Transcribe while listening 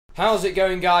How's it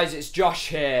going, guys? It's Josh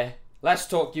here. Let's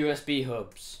talk USB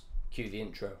hubs. Cue the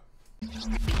intro.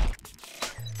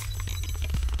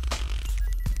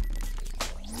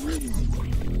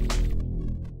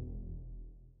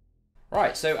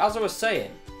 Right, so as I was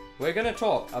saying, we're going to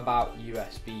talk about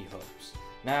USB hubs.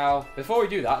 Now, before we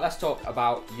do that, let's talk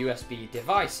about USB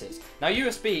devices. Now,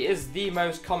 USB is the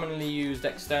most commonly used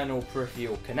external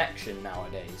peripheral connection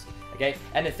nowadays. Okay,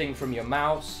 anything from your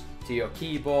mouse to your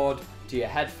keyboard, to your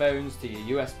headphones, to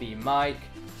your USB mic,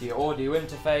 to your audio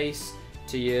interface,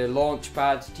 to your launch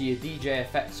pad, to your DJ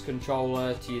effects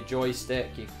controller, to your joystick,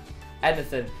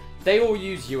 anything. They all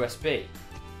use USB.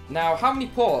 Now, how many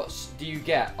ports do you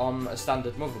get on a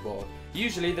standard motherboard?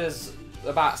 Usually there's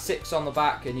about 6 on the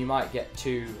back, and you might get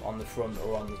 2 on the front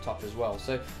or on the top as well.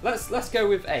 So let's go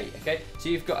with 8, okay? So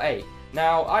you've got 8.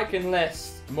 Now, I can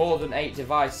list more than 8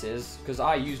 devices because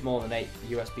I use more than 8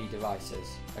 USB devices,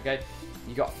 okay?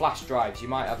 You got flash drives, you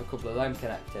might have a couple of them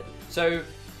connected. So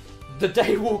the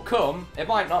day will come, it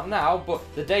might not now, but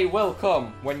the day will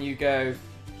come when you go,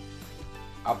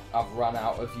 I've run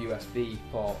out of USB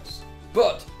ports.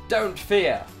 But don't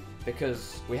fear,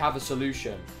 because we have a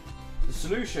solution. The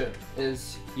solution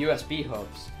is USB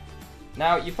hubs.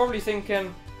 Now, you're probably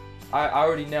thinking, I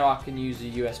already know I can use a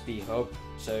USB hub,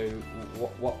 so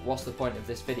what's the point of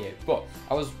this video? But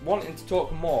I was wanting to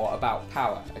talk more about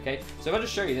power, okay? So if I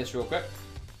just show you this real quick,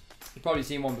 you've probably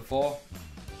seen one before.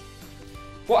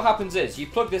 What happens is, you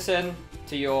plug this in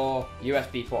to your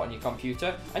USB port on your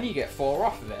computer, and you get 4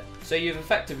 off of it. So you've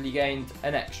effectively gained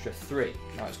an extra 3.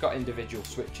 Now, it's got individual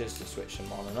switches to switch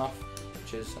them on and off,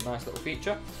 which is a nice little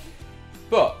feature.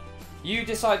 But you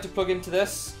decide to plug into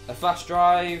this a flash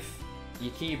drive,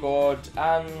 your keyboard,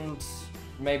 and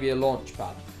maybe a launch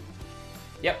pad.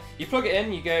 Yep, you plug it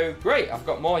in, you go, great, I've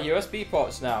got more USB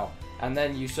ports now. And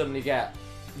then you suddenly get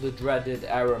the dreaded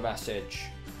error message.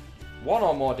 One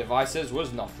or more devices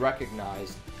was not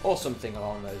recognized, or something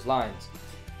along those lines.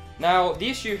 Now, the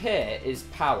issue here is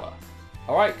power.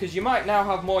 Alright, because you might now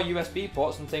have more USB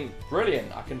ports and think,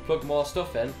 brilliant, I can plug more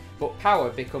stuff in, but power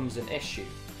becomes an issue.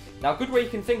 Now, a good way you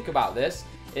can think about this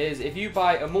is if you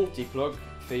buy a multi-plug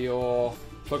for your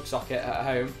plug socket at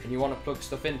home and you want to plug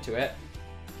stuff into it,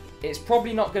 it's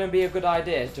probably not going to be a good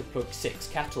idea to plug 6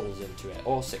 kettles into it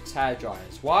or 6 hair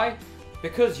dryers. Why?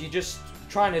 Because you're just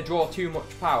trying to draw too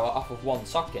much power off of one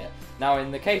socket. Now,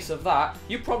 in the case of that,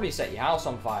 you probably set your house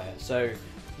on fire, so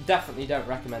definitely don't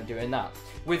recommend doing that.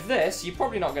 With this, you're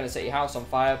probably not going to set your house on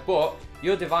fire, but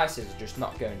your devices are just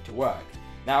not going to work.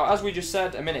 Now, as we just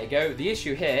said a minute ago, the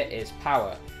issue here is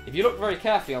power. If you look very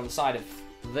carefully on the side of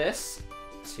this,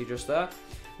 see just there,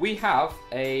 we have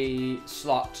a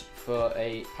slot for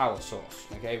a power source.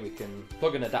 Okay, we can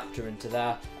plug an adapter into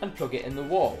there and plug it in the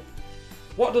wall.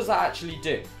 What does that actually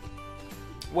do?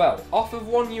 Well, off of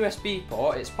one USB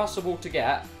port, it's possible to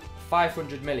get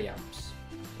 500 milliamps.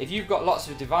 If you've got lots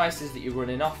of devices that you're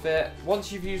running off it,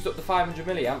 once you've used up the 500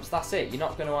 milliamps, that's it. You're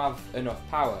not going to have enough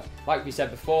power. Like we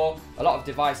said before, a lot of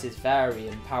devices vary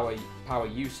in power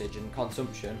usage and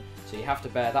consumption, so you have to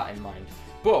bear that in mind.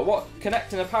 But what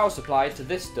connecting a power supply to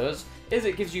this does is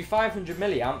it gives you 500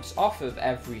 milliamps off of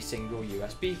every single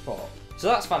USB port. So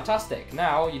that's fantastic.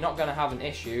 Now you're not going to have an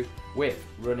issue with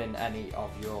running any of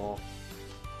your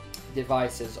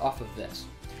devices off of this.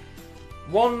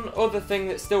 One other thing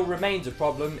that still remains a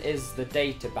problem is the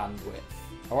data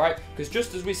bandwidth. Alright, because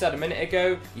just as we said a minute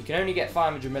ago, you can only get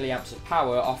 500 milliamps of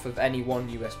power off of any one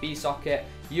USB socket.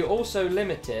 You're also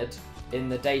limited in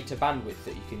the data bandwidth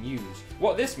that you can use.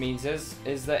 What this means is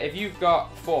that if you've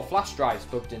got 4 flash drives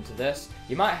plugged into this,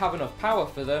 you might have enough power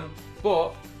for them,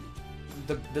 but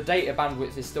the data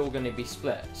bandwidth is still going to be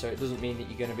split, so it doesn't mean that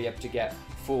you're going to be able to get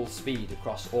full speed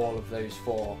across all of those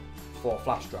four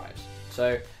flash drives.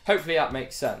 So hopefully that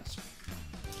makes sense.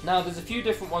 Now, there's a few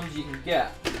different ones you can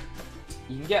get.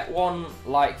 You can get one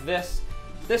like this.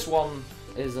 This one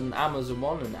is an Amazon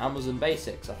one, an Amazon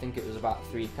Basics. I think it was about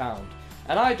 £3.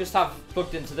 And I just have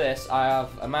plugged into this. I have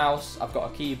a mouse, I've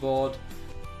got a keyboard,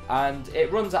 and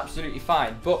it runs absolutely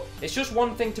fine. But it's just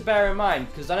one thing to bear in mind,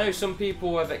 because I know some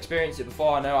people have experienced it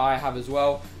before, I know I have as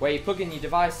well, where you plug in your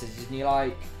devices and you're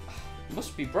like, it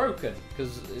must be broken,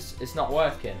 because it's not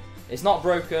working. It's not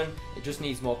broken, it just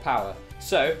needs more power.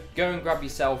 So, go and grab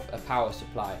yourself a power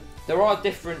supply. There are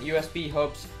different USB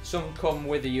hubs. Some come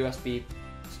with a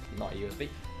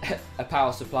a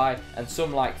power supply, and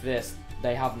some like this,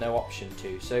 they have no option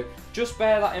to. So, just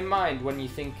bear that in mind when you're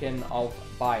thinking of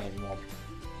buying one.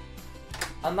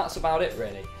 And that's about it,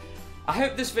 really. I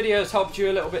hope this video has helped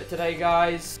you a little bit today,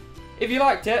 guys. If you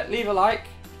liked it, leave a like.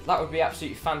 That would be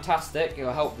absolutely fantastic.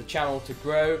 It'll help the channel to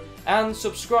grow. And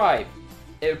subscribe.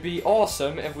 it would be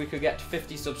awesome if we could get to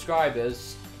 50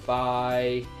 subscribers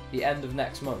by the end of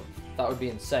next month. That would be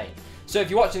insane. So if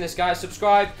you're watching this, guys,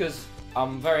 subscribe, because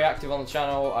I'm very active on the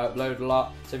channel. I upload a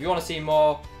lot. So if you want to see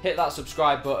more, hit that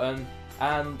subscribe button,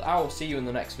 and I will see you in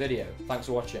the next video. Thanks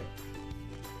for watching.